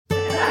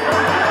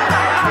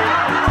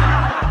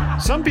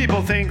Some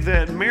people think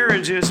that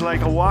marriage is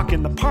like a walk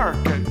in the park,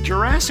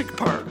 Jurassic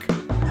Park.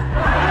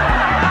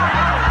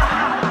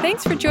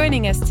 Thanks for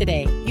joining us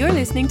today. You're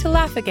listening to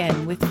Laugh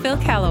Again with Phil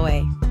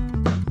Callaway.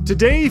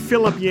 Today,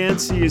 Philip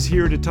Yancey is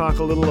here to talk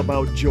a little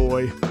about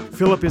joy.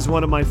 Philip is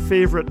one of my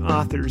favorite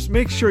authors.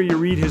 Make sure you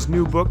read his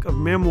new book of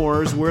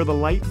memoirs, Where the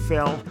Light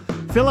Fell.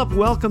 Philip,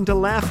 welcome to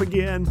Laugh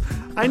Again.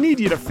 I need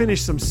you to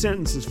finish some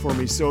sentences for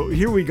me, so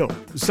here we go.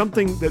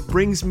 Something that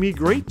brings me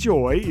great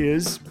joy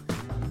is...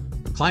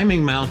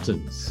 climbing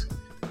mountains.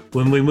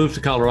 When we moved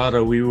to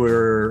Colorado, we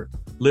were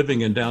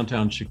living in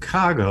downtown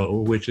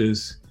Chicago, which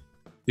is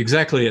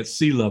exactly at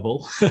sea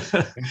level.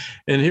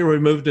 And here we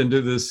moved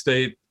into this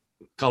state,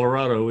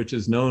 Colorado, which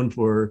is known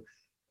for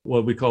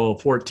what we call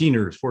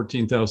 14ers,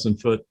 14,000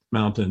 foot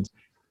mountains.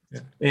 Yeah.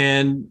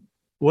 And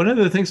one of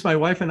the things my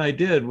wife and I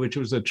did, which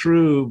was a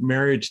true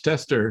marriage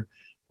tester,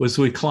 was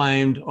we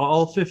climbed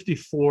all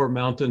 54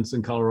 mountains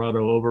in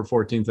Colorado over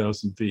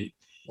 14,000 feet.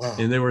 Wow.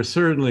 And there were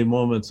certainly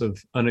moments of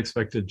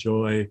unexpected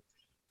joy,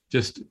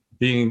 just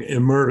being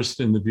immersed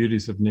in the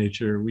beauties of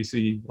nature. We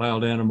see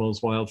wild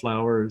animals,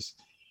 wildflowers,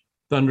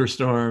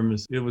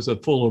 thunderstorms. It was a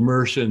full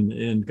immersion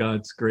in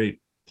God's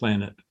great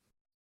planet.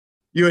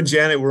 You and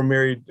Janet were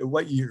married,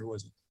 what year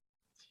was it?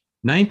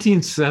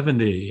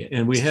 1970,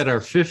 and we had our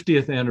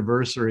 50th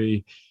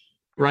anniversary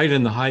right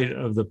in the height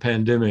of the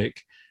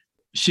pandemic.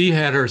 She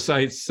had her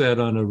sights set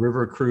on a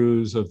river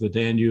cruise of the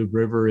Danube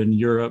River in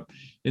Europe.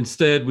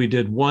 Instead, we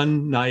did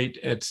one night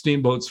at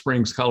Steamboat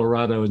Springs,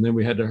 Colorado, and then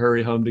we had to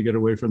hurry home to get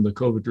away from the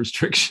COVID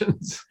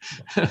restrictions.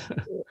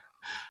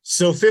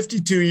 So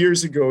 52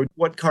 years ago,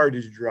 what car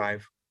did you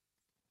drive?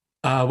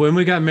 When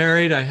we got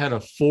married, I had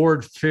a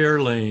Ford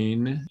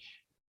Fairlane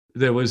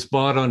that was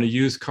bought on a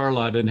used car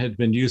lot and had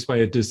been used by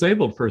a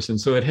disabled person.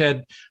 So it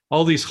had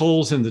all these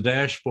holes in the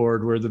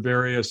dashboard where the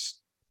various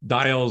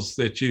dials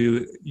that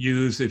you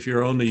use if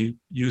you're only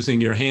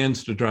using your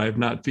hands to drive,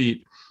 not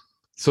feet.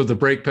 So the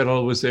brake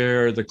pedal was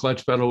there, the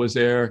clutch pedal was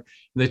there.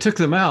 And they took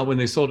them out when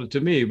they sold it to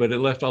me, but it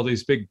left all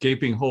these big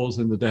gaping holes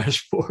in the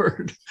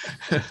dashboard.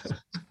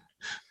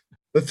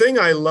 The thing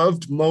I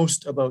loved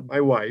most about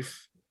my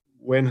wife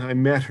when I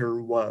met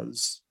her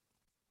was...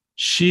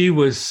 she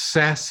was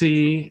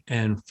sassy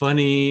and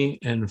funny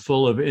and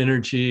full of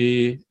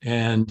energy,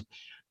 and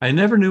I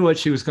never knew what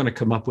she was going to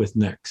come up with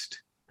next.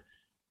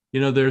 You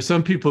know, there are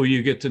some people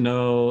you get to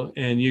know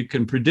and you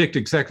can predict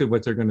exactly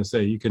what they're going to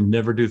say. You can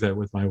never do that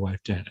with my wife,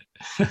 Janet.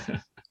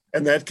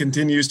 And that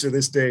continues to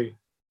this day.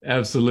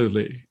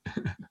 Absolutely.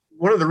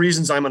 One of the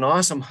reasons I'm an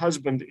awesome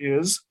husband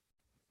is...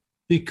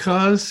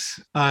 because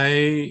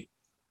I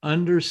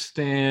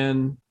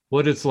understand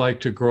what it's like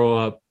to grow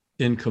up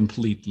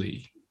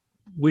incompletely.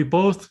 We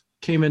both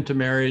came into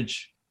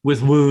marriage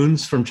with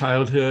wounds from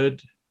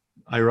childhood.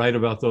 I write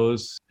about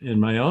those in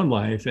my own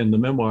life in the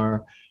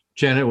memoir.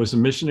 Janet was a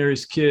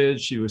missionary's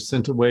kid. She was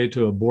sent away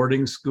to a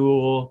boarding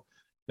school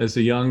as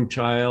a young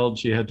child.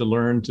 She had to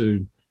learn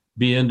to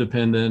be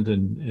independent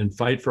and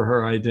fight for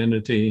her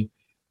identity.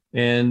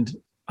 And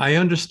I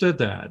understood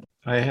that.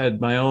 I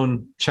had my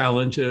own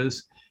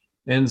challenges.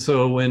 And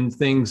so when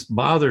things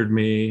bothered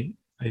me,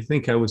 I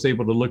think I was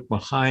able to look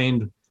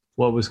behind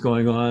what was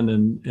going on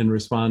and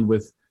respond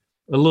with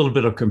a little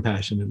bit of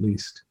compassion, at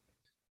least.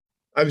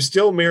 I'm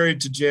still married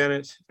to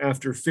Janet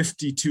after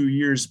 52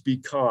 years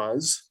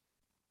because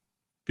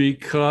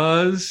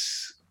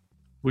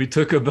we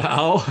took a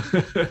vow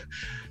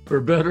for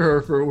better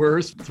or for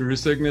worse, through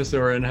sickness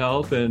or in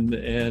health. And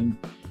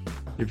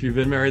if you've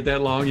been married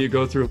that long, you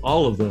go through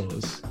all of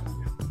those.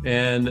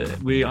 And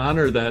we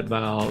honor that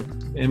vow.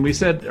 And we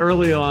said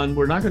early on,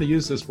 we're not going to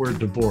use this word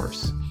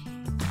divorce.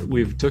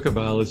 We've took a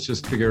vow, let's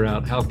just figure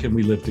out how can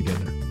we live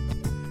together.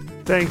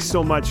 Thanks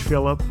so much,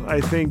 Philip.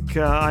 I think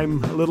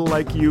I'm a little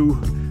like you.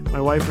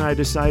 My wife and I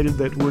decided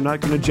that we're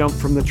not going to jump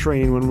from the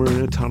train when we're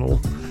in a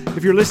tunnel.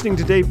 If you're listening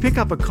today, pick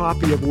up a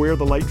copy of Where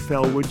the Light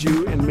Fell, would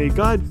you? And may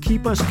God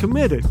keep us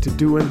committed to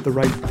doing the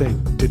right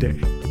thing today.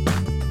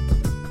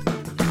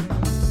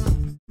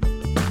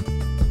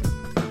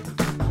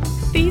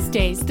 These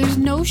days, there's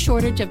no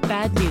shortage of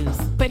bad news.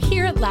 But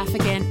here at Laugh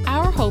Again,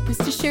 our hope is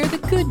to share the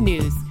good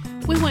news.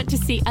 We want to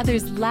see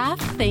others laugh,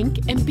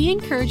 think, and be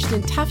encouraged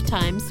in tough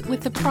times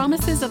with the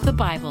promises of the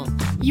Bible.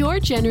 Your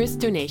generous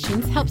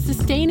donations help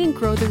sustain and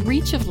grow the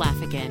reach of Laugh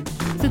Again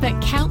so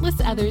that countless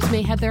others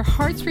may have their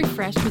hearts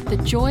refreshed with the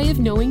joy of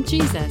knowing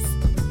Jesus.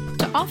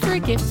 To offer a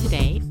gift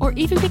today or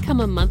even become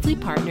a monthly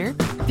partner,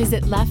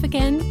 visit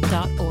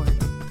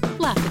laughagain.org.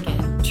 Laugh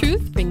Again,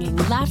 truth bringing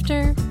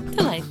laughter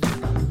to life.